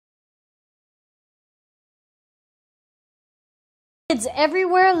Kids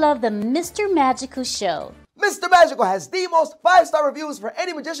everywhere love the Mr. Magical show. Mr. Magical has the most 5-star reviews for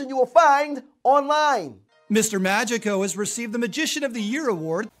any magician you will find online. Mr. Magico has received the Magician of the Year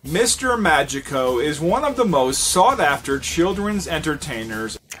award. Mr. Magico is one of the most sought-after children's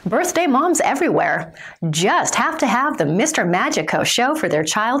entertainers. Birthday moms everywhere just have to have the Mr. Magico show for their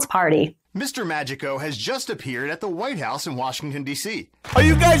child's party. Mr. Magico has just appeared at the White House in Washington, D.C. Are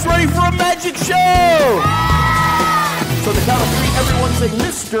you guys ready for a magic show? So the count of 3, everyone say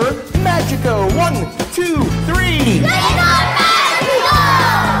Mr. Magico. 1, 2, 3.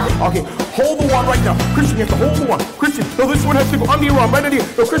 Okay, hold the wand right now. Christian, you have to hold the wand. Christian, no, this one has to go under your arm, right under here.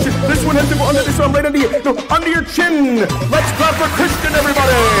 No, Christian, this one has to go under this arm, right under here. No, under your chin. Let's clap for Christian,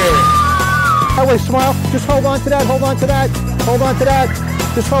 everybody. That way, smile. Just hold on to that, hold on to that. Hold on to that.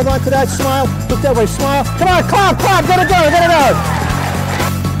 Just hold on to that, smile. Look that way, smile. Come on, clap, clap, get it down, get it out.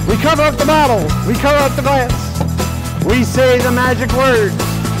 We cover up the bottle. We cover up the glass. We say the magic word.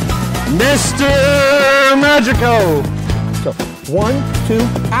 Mr. Magico. So, 1, 2,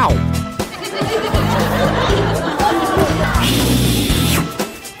 ow.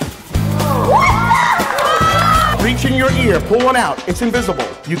 Reach in your ear, pull one out. It's invisible.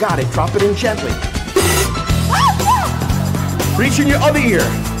 You got it, drop it in gently. Reach in your other ear,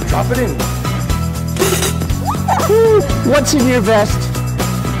 drop it in. What's in your vest?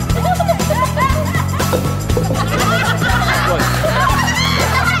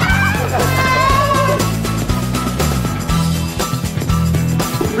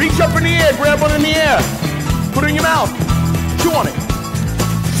 Reach up in the air, grab one in the air. Put it in your mouth. Chew on it.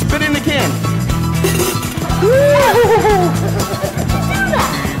 Spit it in the can.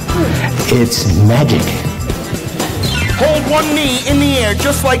 It's magic. Hold one knee in the air,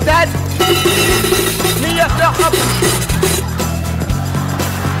 just like that. Knee up, up.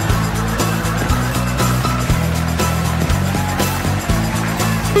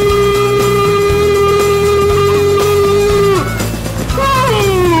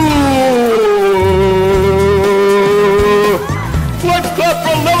 Let's clap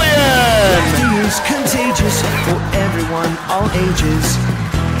for Lillian! Laughter is contagious for everyone, all ages.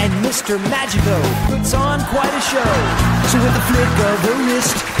 And Mr. Magico puts on quite a show. So with a flick of the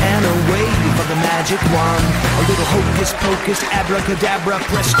wrist and a wave of the magic wand, a little hocus pocus, abracadabra,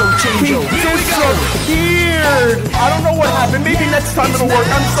 presto changeo. Here we go! Weird! I don't know what happened. Maybe next time it'll work.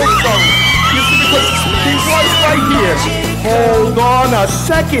 I'm so sorry. You see, because he's right here. Hold on a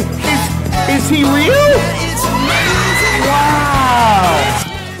second. Is he real? Wow!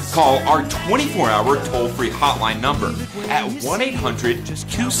 Call our 24-hour toll-free hotline number at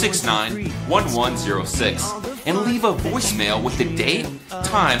 1-800-269-1106 and leave a voicemail with the date,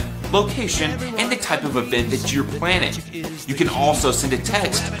 time, location, and the type of event that you're planning. You can also send a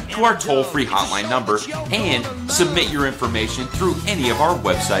text to our toll-free hotline number and submit your information through any of our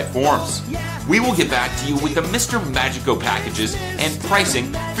website forms. We will get back to you with the Mr. Magico packages and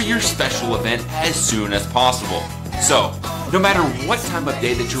pricing for your special event as soon as possible. So, no matter what time of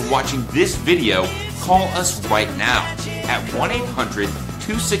day that you're watching this video, call us right now at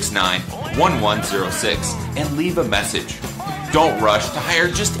 1-800-269-1106 and leave a message. Don't rush to hire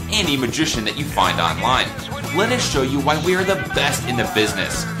just any magician that you find online. Let us show you why we are the best in the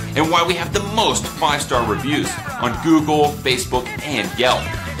business and why we have the most 5-star reviews on Google, Facebook, and Yelp.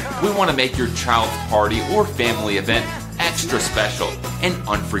 We want to make your child's party or family event extra special and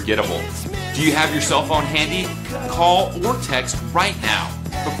unforgettable. Do you have your cell phone handy? Call or text right now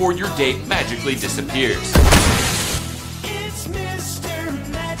before your date magically disappears.